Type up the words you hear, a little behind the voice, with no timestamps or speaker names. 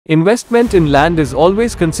Investment in land is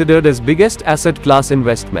always considered as biggest asset class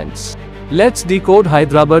investments. Let's decode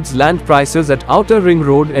Hyderabad's land prices at Outer Ring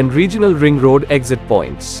Road and Regional Ring Road exit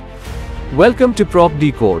points. Welcome to Prop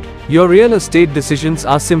Decode. Your real estate decisions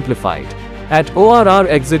are simplified. At ORR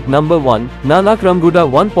exit number 1, Tukkuguda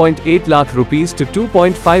 1.8 lakh rupees to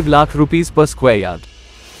 2.5 lakh rupees per square yard.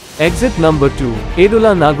 Exit number 2,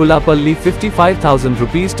 Edula Nagulapalli 55,000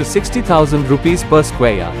 rupees to 60,000 rupees per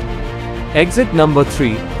square yard. Exit number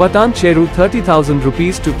 3, Patan Cheru 30,000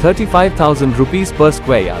 rupees to 35,000 rupees per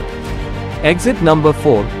square yard. Exit number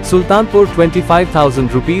 4, Sultanpur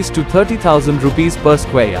 25,000 rupees to 30,000 rupees per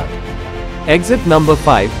square yard. Exit number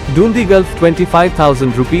 5, Dundi Gulf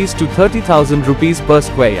 25,000 rupees to 30,000 rupees per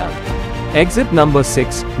square yard. Exit number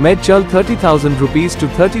 6, Medchal 30,000 rupees to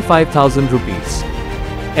 35,000 rupees.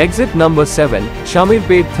 Exit number 7,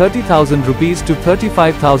 Shamirpet 30,000 rupees to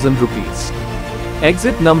 35,000 rupees.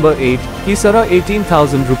 Exit number 8, Kisara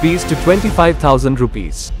 18,000 rupees to 25,000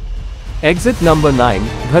 rupees. Exit number 9,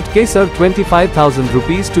 Ghatkesar 25,000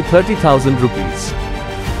 rupees to 30,000 rupees.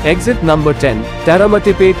 Exit number 10,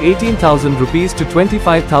 Taramatipet 18,000 rupees to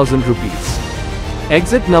 25,000 rupees.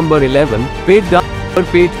 Exit number 11, Pet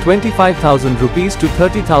 25,000 rupees to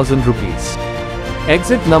 30,000 rupees.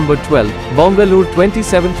 Exit number 12, Bongloor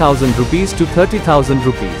 27,000 rupees to 30,000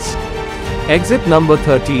 rupees. Exit number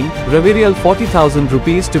 13, Raverial 40,000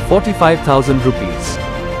 rupees to 45,000 rupees.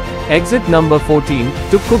 Exit number 14,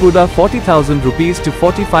 Tukkuguda 40,000 rupees to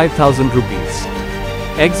 45,000 rupees.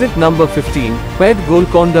 Exit number 15, Ped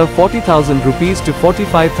Golconda 40,000 rupees to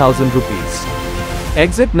 45,000 rupees.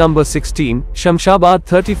 Exit number 16, Shamshabad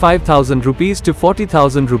 35,000 rupees to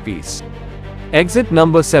 40,000 rupees. Exit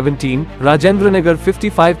number 17, Rajendranagar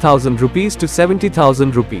 55,000 rupees to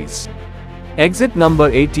 70,000 rupees. Exit number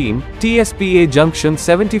 18, TSPA Junction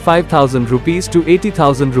 75,000 rupees to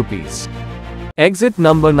 80,000 rupees. Exit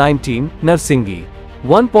number 19, Narsingi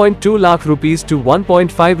 1.2 lakh rupees to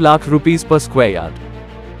 1.5 lakh rupees per square yard.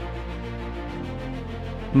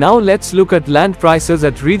 Now let's look at land prices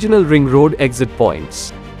at Regional Ring Road exit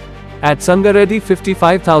points. At Sangareddy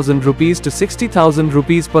 55,000 rupees to 60,000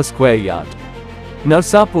 rupees per square yard.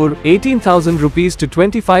 Narsapur 18,000 rupees to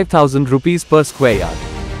 25,000 rupees per square yard.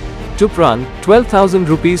 Tupran 12,000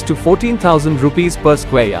 rupees to 14,000 rupees per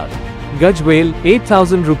square yard. Gajwel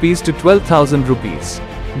 8,000 rupees to 12,000 rupees.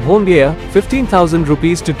 Bhondia 15,000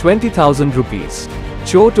 rupees to 20,000 rupees.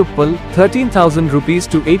 Chotuppal 13,000 rupees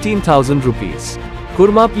to 18,000 rupees.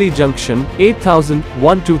 Kurmapli Junction 8,000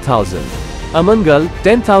 2,000. Amangal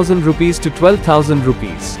 10,000 rupees to 12,000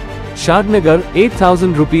 rupees. Shadnagar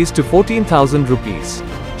 8,000 rupees to 14,000 rupees.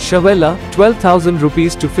 Shavela 12,000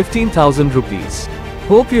 rupees to 15,000 rupees.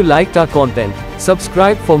 Hope you liked our content.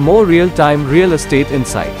 Subscribe for more real-time real estate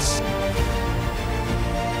insights.